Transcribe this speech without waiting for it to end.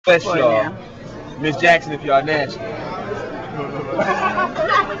Bless y'all. Miss Jackson, if y'all nasty. Okay,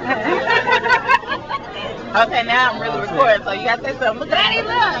 now I'm really recording, so you gotta say something. Look at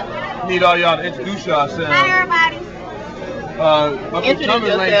that, look. Need all y'all to introduce yourselves. Hi, everybody. Up and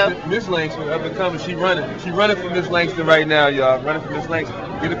coming Langston, Miss Langston, up and coming. She running for Miss Langston right now, y'all. Running for Miss Langston.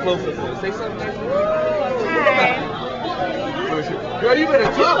 Get a close up for her. Say something, Langston. Hi. Girl, you better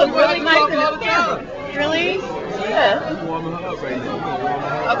talk. You look really nice in this camera. Really? Yeah. You warming her up right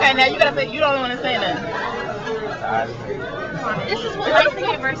now. Okay, now you gotta say, you don't want to say nothing. This is what Langston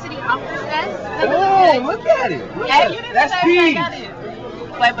University offers us. Oh, look at it. Look at it. That's peas.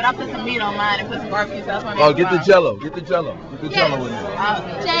 Wait, but I put some meat on mine and put some barbecue sauce on it. Oh, get the jello. Get the jello. Get the jello in there.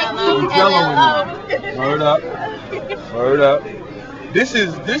 Jello. Word up. Word up. This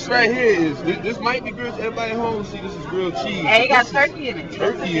right here this might be grilled. Everybody at home see this is grilled cheese. Hey, it got turkey in it.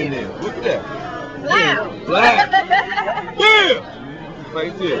 Turkey in there. Look at that. Black. Yeah.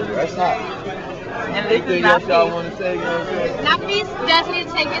 Right there. That's hot. And this is not y'all want to say, you know what I'm saying? Now, please does need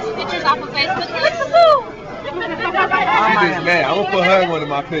to take his pictures off of Facebook. It looks so cool. She just mad. I'm gonna put her in one of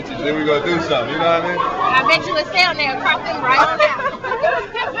my pictures. Then we gonna do something. You know what I mean? I bet you it's down there. Crop them right on out.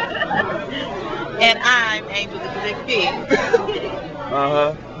 And I'm Angel the Big Pig.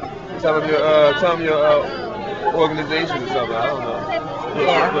 Tell them your organization or something. I don't know.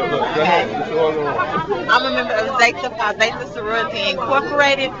 Yeah. Look, go ahead. What's your organization? I'm a member of Zeta Phi Beta Sorority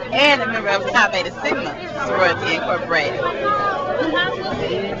Incorporated and a member of Chi Beta Sigma Sorority Incorporated.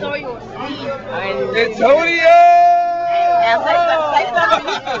 Antonio! Antonio!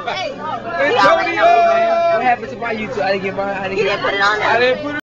 What happened to my YouTube? I didn't get mine. He didn't put it on there. I didn't put it